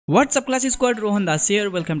What's up class squad, Rohan here.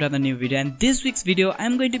 Welcome to another new video, and this week's video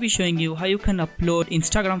I'm going to be showing you how you can upload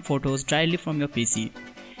Instagram photos directly from your PC.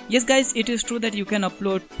 Yes guys, it is true that you can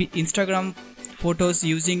upload Instagram photos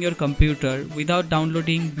using your computer without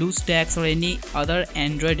downloading BLUESTACKS or any other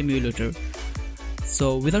Android emulator.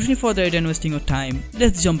 So without any further ado and wasting your time,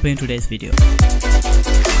 let's jump into today's video.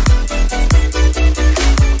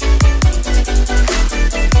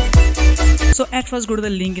 So at first go to the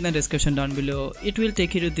link in the description down below. It will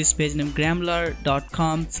take you to this page named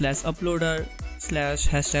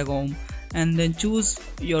grambler.com/uploader/#home, and then choose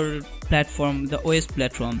your platform, the OS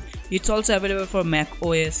platform. It's also available for Mac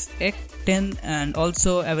OS X 10 and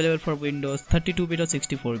also available for Windows 32-bit or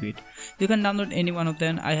 64-bit. You can download any one of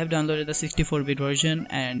them. I have downloaded the 64-bit version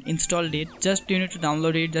and installed it. Just you need to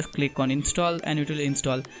download it, just click on install and it will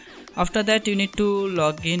install. After that you need to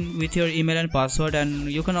log in with your email and password, and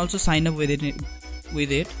you can also sign up with it.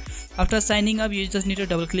 After signing up, you just need to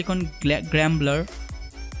double click on Grambler,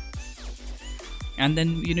 and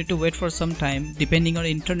then you need to wait for some time depending on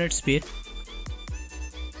internet speed.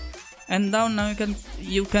 And now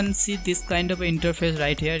you can see this kind of interface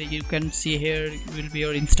right here. You can see here will be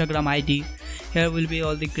your Instagram ID. Here will be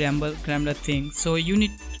all the Grambler things. So you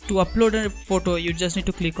need to upload a photo. You just need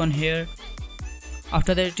to click on here.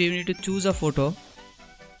 After that you need to choose a photo.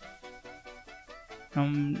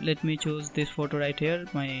 Let me choose this photo right here,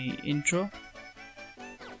 my intro,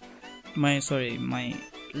 my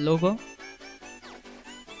logo.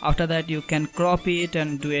 After that you can crop it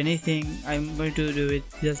and do anything. I'm going to do it,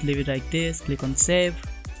 just leave it like this, click on save.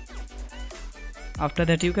 After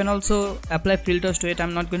that you can also apply filters to it.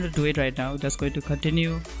 I'm not going to do it right now, just going to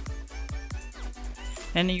continue.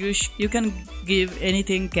 And you can give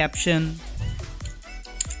anything, caption,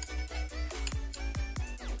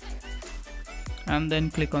 and then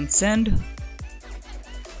click on send,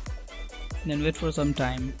 then wait for some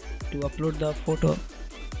time to upload the photo,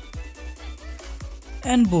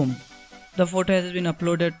 and boom, the photo has been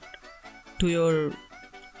uploaded to your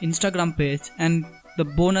Instagram page. And the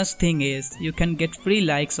bonus thing is you can get free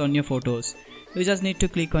likes on your photos. You just need to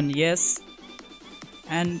click on yes,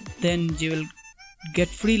 and then you will get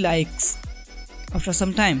free likes after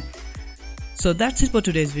some time. So that's it for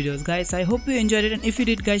today's videos guys. I hope you enjoyed it, and if you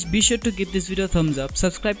did guys, be sure to give this video a thumbs up,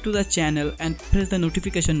 subscribe to the channel and press the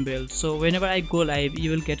notification bell, so whenever I go live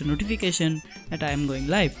you will get a notification that I am going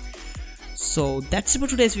live. So that's it for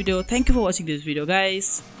today's video. Thank you for watching this video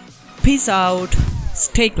guys. Peace out,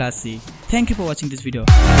 stay classy. Thank you for watching this video.